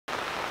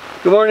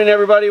Good morning,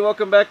 everybody.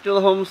 Welcome back to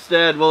the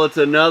homestead. Well, it's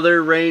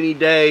another rainy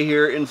day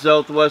here in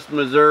southwest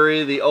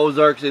Missouri. The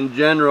Ozarks in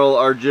general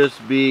are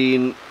just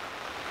being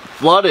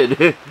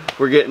flooded.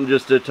 We're getting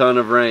just a ton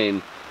of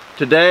rain.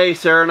 Today,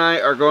 Sarah and I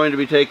are going to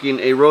be taking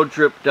a road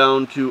trip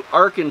down to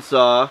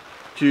Arkansas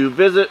to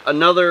visit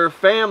another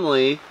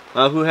family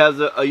who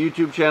has a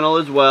YouTube channel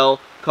as well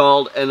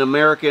called An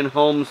American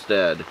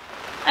Homestead.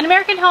 An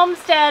American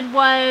Homestead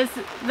was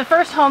the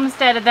first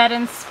homestead that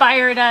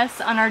inspired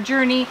us on our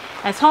journey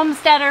as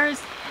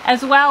homesteaders,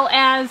 as well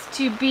as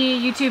to be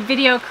YouTube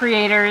video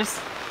creators.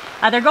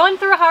 They're going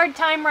through a hard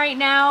time right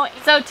now,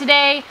 so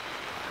today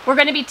we're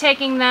going to be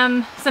taking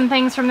them some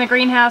things from the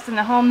greenhouse and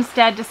the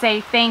homestead to say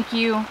thank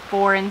you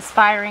for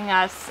inspiring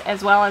us,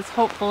 as well as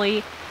hopefully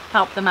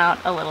help them out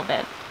a little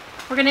bit.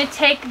 We're going to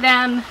take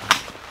them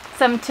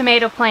some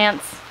tomato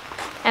plants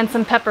and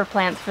some pepper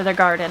plants for their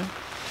garden.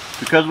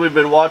 Because we've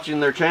been watching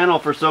their channel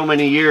for so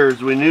many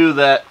years, we knew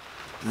that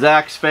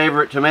Zach's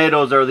favorite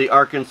tomatoes are the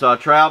Arkansas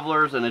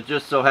Travelers, and it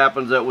just so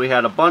happens that we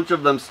had a bunch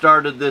of them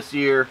started this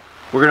year.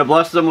 We're going to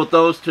bless them with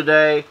those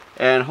today,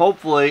 and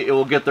hopefully it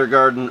will get their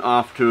garden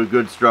off to a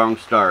good, strong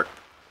start.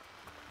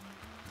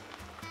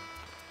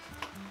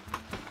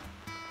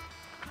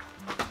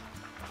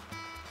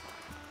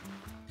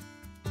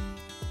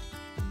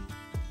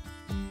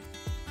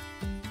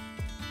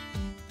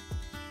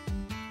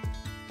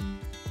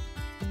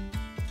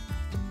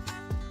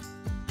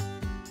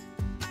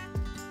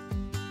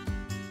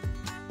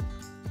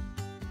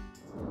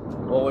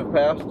 Well, we've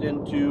passed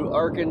into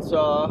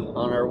Arkansas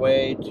on our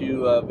way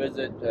to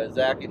visit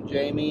Zach and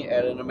Jamie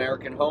at An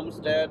American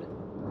Homestead.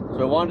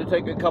 So I wanted to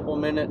take a couple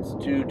minutes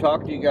to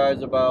talk to you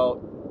guys about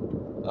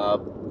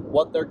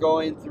what they're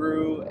going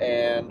through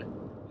and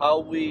how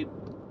we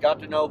got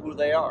to know who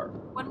they are.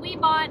 When we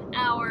bought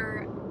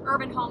our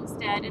urban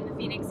homestead in the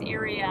Phoenix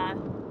area,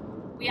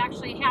 we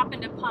actually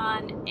happened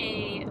upon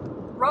a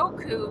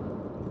Roku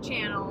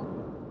channel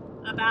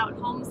about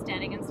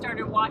homesteading and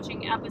started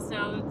watching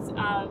episodes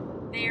of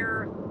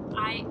their,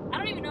 I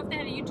don't even know if they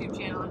had a YouTube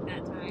channel at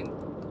that time,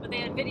 but they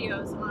had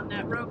videos on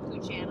that Roku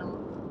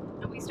channel,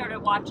 and we started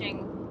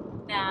watching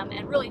them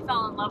and really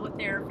fell in love with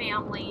their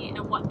family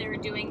and what they're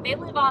doing. They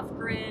live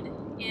off-grid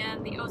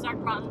in the Ozark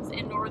Mountains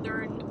in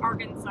northern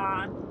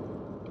Arkansas,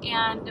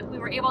 and we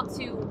were able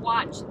to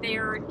watch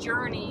their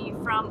journey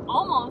from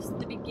almost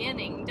the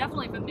beginning,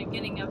 definitely from the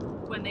beginning of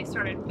when they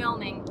started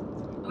filming.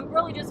 We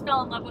really just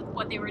fell in love with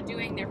what they were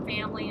doing. Their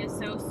family is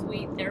so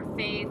sweet, their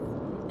faith,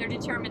 their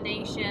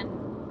determination,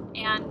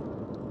 and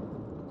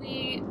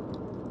we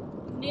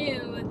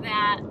knew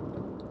that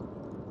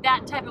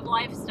that type of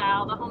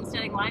lifestyle, the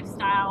homesteading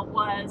lifestyle,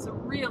 was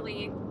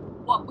really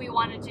what we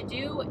wanted to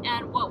do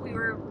and what we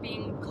were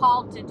being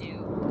called to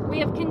do. We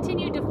have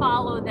continued to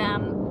follow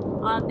them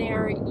on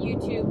their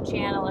YouTube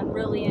channel and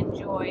really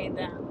enjoy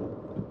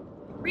them.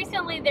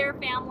 Recently, their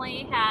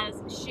family has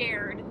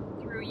shared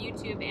through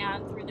YouTube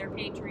and through their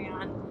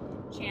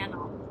Patreon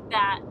channel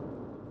that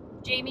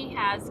Jamie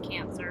has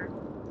cancer.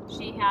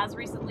 She has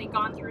recently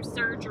gone through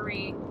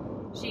surgery.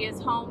 She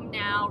is home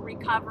now,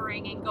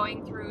 recovering and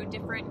going through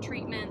different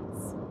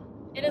treatments.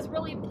 It has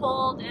really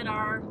pulled at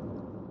our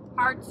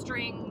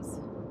heartstrings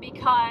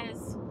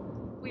because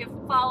we have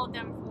followed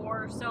them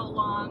for so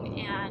long.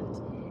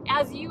 And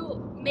as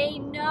you may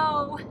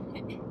know,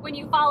 when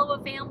you follow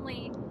a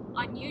family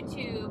on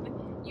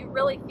YouTube, you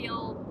really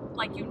feel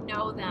like you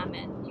know them,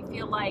 and you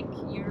feel like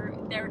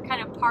they're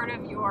kind of part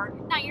of your,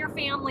 not your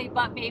family,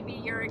 but maybe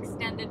your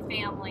extended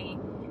family.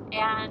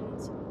 And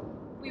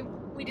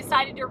we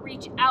decided to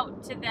reach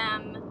out to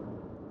them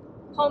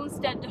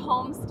homestead to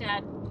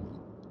homestead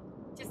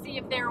to see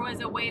if there was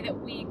a way that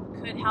we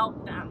could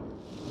help them.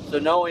 So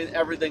knowing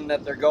everything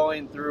that they're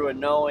going through and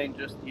knowing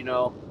just, you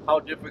know, how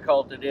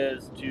difficult it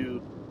is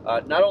to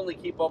not only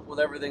keep up with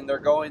everything they're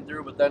going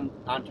through, but then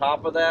on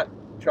top of that,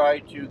 try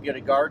to get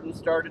a garden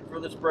started for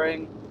the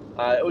spring,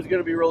 it was going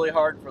to be really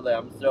hard for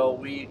them. So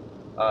we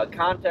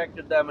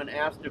contacted them and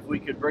asked if we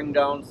could bring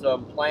down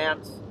some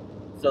plants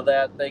so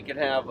that they can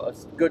have a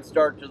good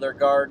start to their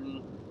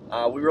garden.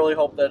 We really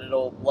hope that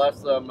it'll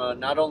bless them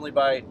not only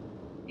by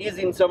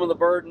easing some of the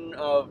burden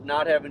of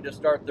not having to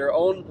start their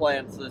own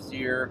plants this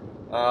year,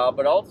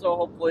 but also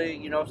hopefully,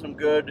 you know, some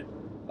good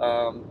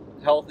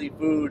healthy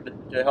food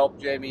to help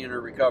Jamie in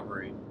her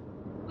recovery.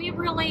 We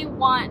really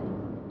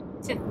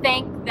want to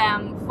thank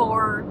them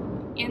for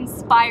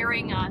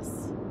inspiring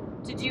us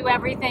to do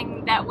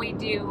everything that we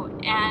do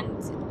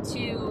and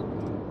to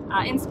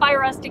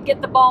inspire us to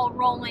get the ball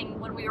rolling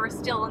when we were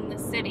still in the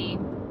city.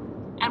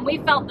 And we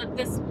felt that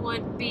this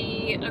would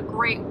be a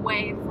great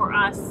way for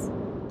us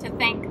to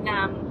thank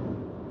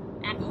them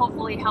and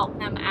hopefully help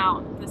them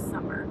out this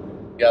summer.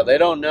 Yeah, they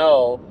don't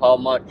know how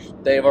much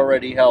they've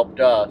already helped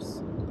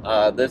us.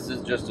 This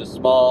is just a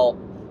small,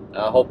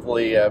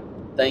 hopefully,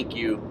 thank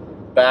you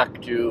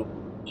back to,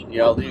 you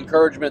know, the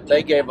encouragement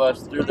they gave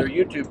us through their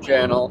YouTube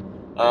channel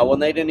when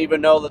they didn't even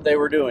know that they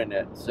were doing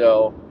it.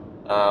 So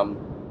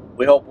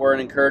we hope we're an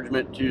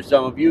encouragement to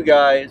some of you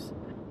guys.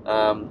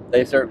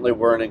 They certainly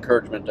were an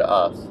encouragement to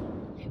us.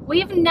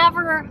 We've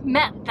never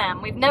met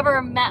them. We've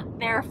never met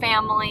their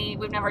family.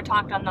 We've never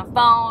talked on the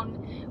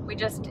phone. We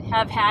just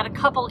have had a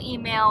couple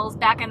emails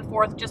back and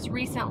forth just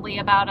recently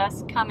about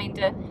us coming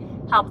to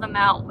help them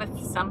out with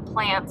some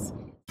plants.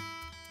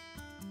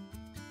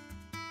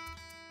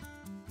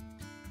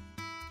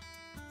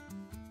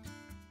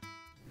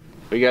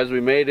 Hey guys,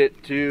 we made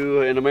it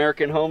to an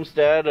American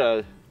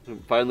Homestead.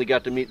 Finally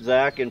got to meet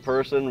Zach in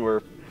person.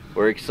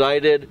 We're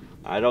excited.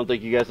 I don't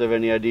think you guys have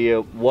any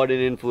idea what an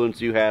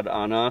influence you had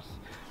on us.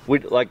 We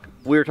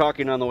were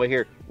talking on the way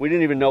here. We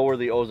didn't even know where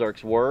the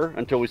Ozarks were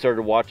until we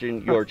started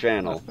watching your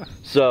channel.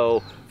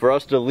 So for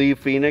us to leave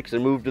Phoenix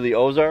and move to the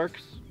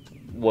Ozarks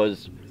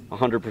was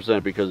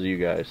 100% because of you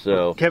guys.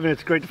 So Kevin,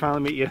 it's great to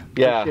finally meet you.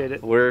 Yeah, appreciate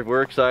it.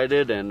 We're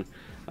excited, and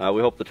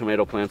we hope the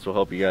tomato plants will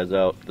help you guys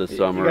out this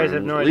summer. You guys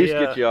have no at idea. least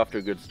get you off to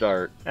a good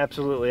start.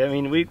 Absolutely. I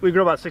mean, we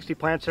grow about 60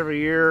 plants every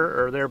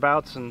year or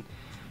thereabouts, and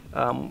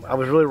I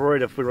was really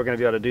worried if we were going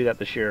to be able to do that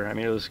this year. I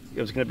mean, it was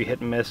going to be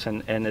hit and miss,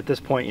 and at this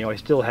point, you know, I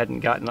still hadn't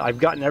gotten. I've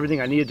gotten everything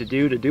I needed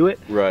to do it.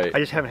 Right. I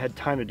just haven't had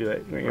time to do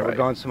it. You know, Right. We're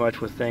gone so much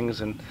with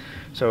things, and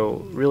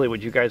so really, what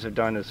you guys have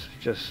done is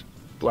just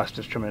blessed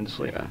us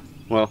tremendously. Yeah.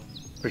 Well,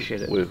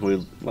 appreciate it.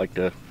 We like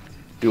to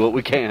do what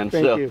we can.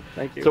 Thank so. you.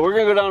 Thank you. So we're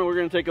gonna go down and we're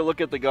gonna take a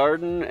look at the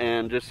garden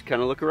and just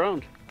kind of look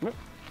around. Yep.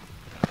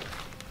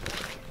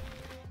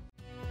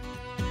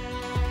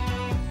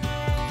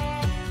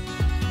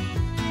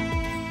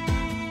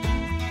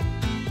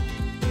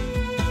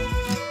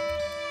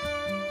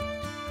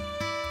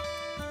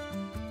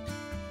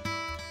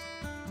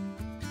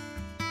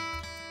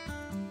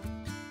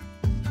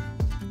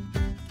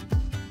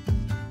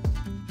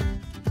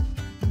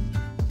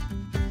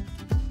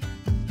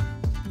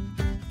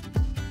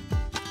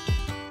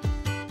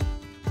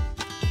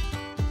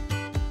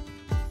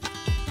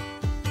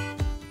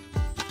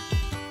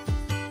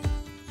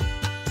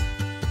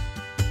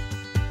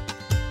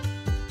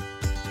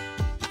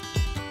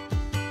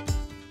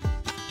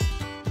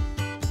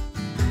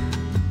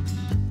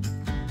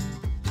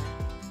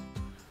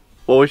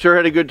 Well, we sure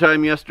had a good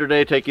time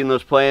yesterday taking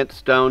those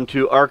plants down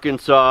to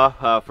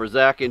Arkansas for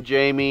Zach and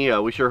Jamie.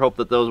 We sure hope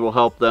that those will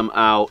help them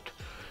out.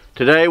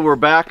 Today we're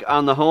back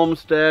on the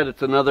homestead.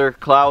 It's another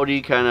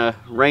cloudy, kind of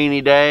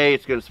rainy day.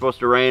 It's supposed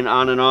to rain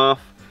on and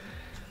off.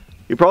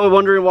 You're probably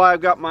wondering why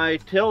I've got my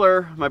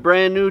tiller, my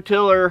brand new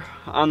tiller,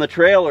 on the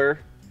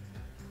trailer.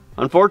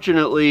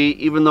 Unfortunately,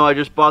 even though I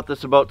just bought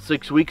this about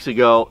 6 weeks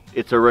ago,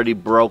 it's already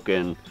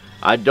broken.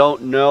 I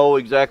don't know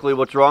exactly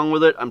what's wrong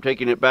with it. I'm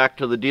taking it back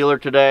to the dealer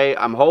today.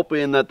 I'm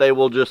hoping that they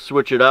will just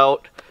switch it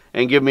out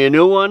and give me a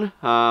new one,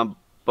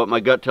 but my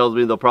gut tells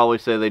me they'll probably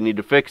say they need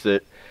to fix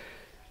it.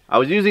 I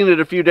was using it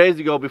a few days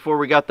ago before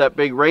we got that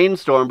big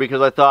rainstorm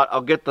because I thought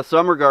I'll get the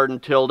summer garden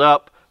tilled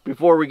up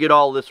before we get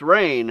all this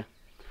rain.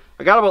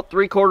 I got about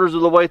 3/4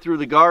 of the way through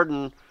the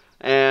garden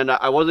and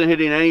I wasn't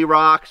hitting any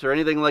rocks or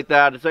anything like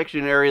that. It's actually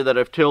an area that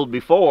I've tilled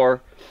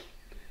before.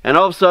 And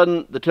all of a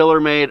sudden, the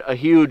tiller made a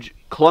huge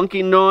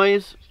clunking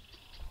noise,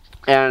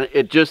 and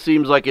it just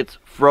seems like it's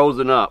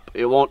frozen up.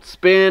 It won't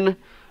spin.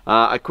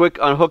 I quick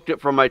unhooked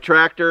it from my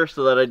tractor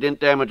so that I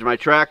didn't damage my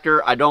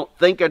tractor. I don't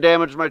think I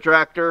damaged my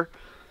tractor,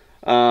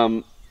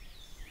 but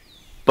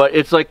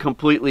it's like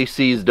completely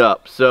seized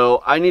up.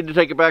 So I need to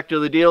take it back to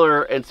the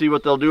dealer and see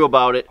what they'll do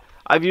about it.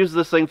 I've used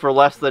this thing for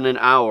less than an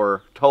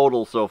hour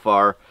total so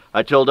far.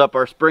 I tilled up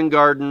our spring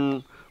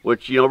garden,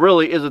 which, you know,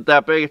 really isn't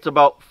that big. It's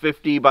about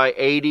 50 by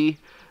 80.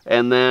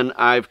 And then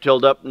I've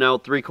tilled up now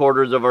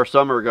 3/4 of our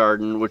summer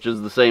garden, which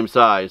is the same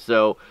size.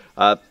 So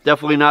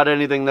definitely not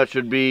anything that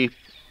should be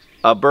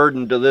a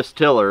burden to this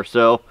tiller.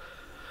 So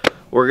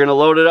we're going to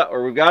load it up,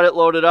 or we've got it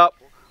loaded up.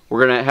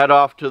 We're going to head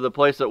off to the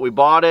place that we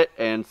bought it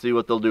and see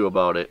what they'll do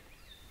about it.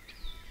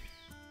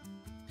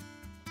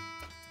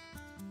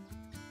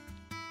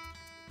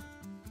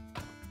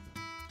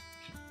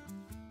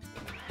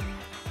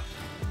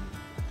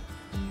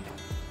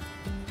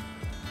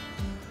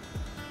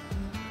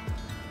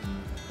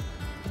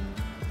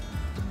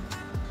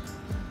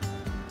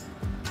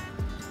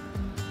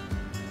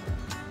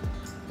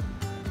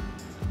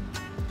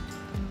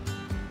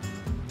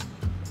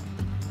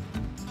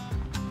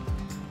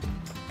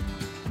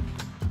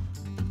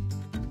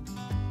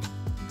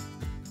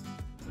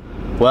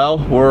 Well,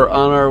 we're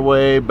on our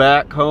way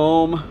back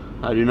home.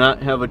 I do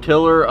not have a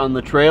tiller on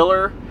the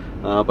trailer,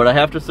 but I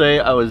have to say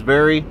I was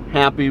very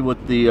happy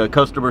with the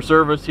customer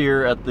service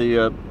here at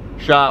the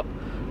shop.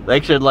 They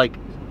actually had like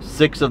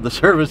 6 of the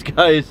service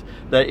guys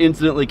that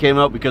instantly came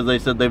out because they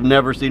said they've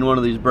never seen one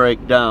of these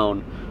break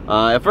down.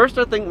 At first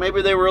I think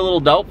maybe they were a little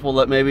doubtful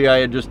that maybe I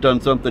had just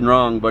done something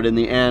wrong, but in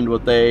the end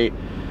what they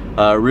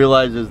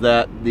realized is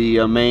that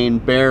the main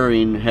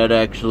bearing had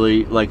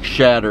actually like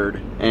shattered,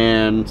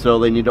 and so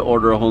they need to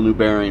order a whole new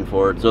bearing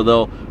for it. So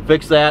they'll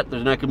fix that.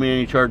 There's not going to be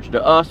any charge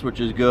to us, which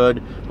is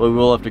good, but we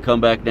will have to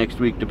come back next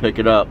week to pick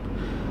it up.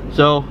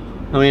 So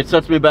I mean, it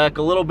sets me back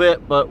a little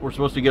bit, but we're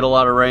supposed to get a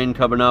lot of rain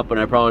coming up and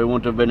I probably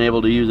wouldn't have been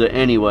able to use it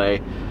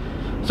anyway.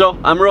 So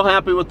I'm real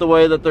happy with the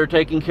way that they're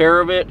taking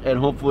care of it, and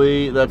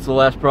hopefully that's the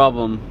last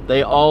problem.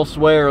 They all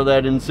swear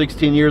that in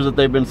 16 years that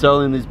they've been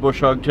selling these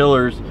bush hog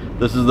tillers,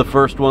 this is the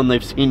first one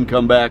they've seen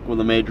come back with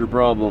a major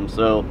problem.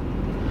 So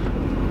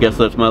guess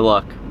that's my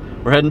luck.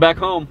 We're heading back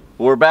home.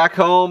 We're back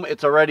home.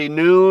 It's already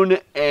noon,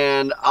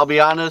 and I'll be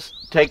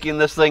honest, taking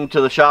this thing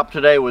to the shop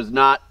today was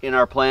not in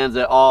our plans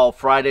at all.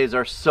 Fridays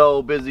are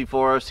so busy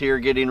for us here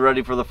getting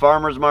ready for the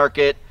farmers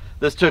market.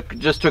 This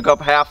just took up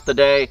half the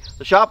day.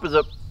 The shop is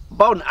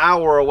about an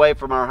hour away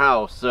from our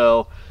house,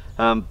 so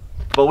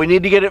but we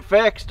need to get it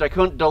fixed. I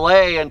couldn't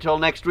delay until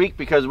next week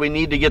because we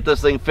need to get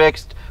this thing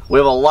fixed. We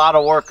have a lot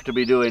of work to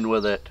be doing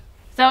with it.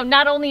 So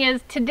not only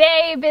is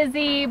today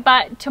busy,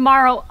 but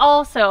tomorrow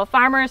also.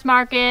 Farmers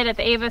market at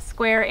the Ava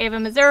Square, Ava,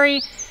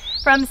 Missouri,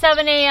 from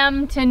 7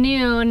 a.m. to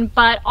noon.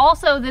 But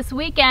also this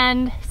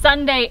weekend,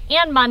 Sunday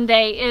and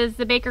Monday, is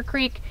the Baker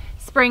Creek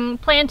Spring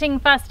Planting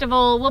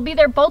Festival. We'll be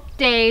there both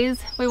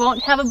days. We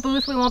won't have a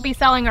booth, we won't be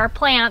selling our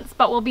plants,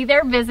 but we'll be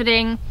there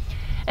visiting.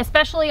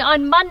 Especially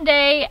on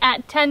Monday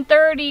at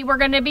 10:30, we're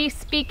going to be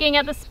speaking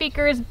at the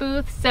speaker's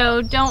booth,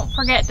 so don't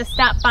forget to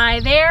stop by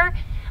there.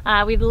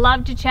 We'd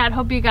love to chat.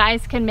 Hope you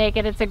guys can make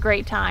it. It's a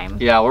great time.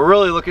 Yeah, we're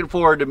really looking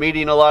forward to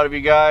meeting a lot of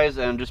you guys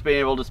and just being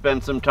able to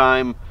spend some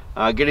time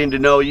getting to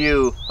know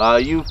you.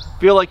 You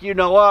feel like you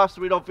know us.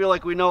 We don't feel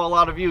like we know a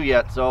lot of you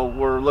yet, so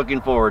we're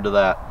looking forward to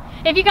that.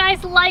 If you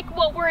guys like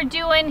what we're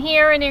doing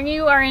here and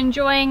you are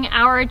enjoying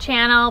our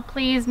channel,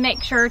 please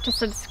make sure to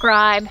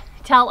subscribe.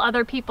 Tell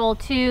other people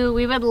too.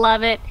 We would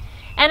love it.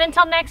 And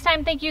until next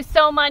time, thank you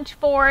so much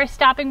for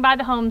stopping by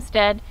the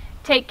homestead.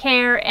 Take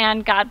care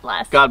and God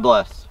bless. God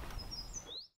bless.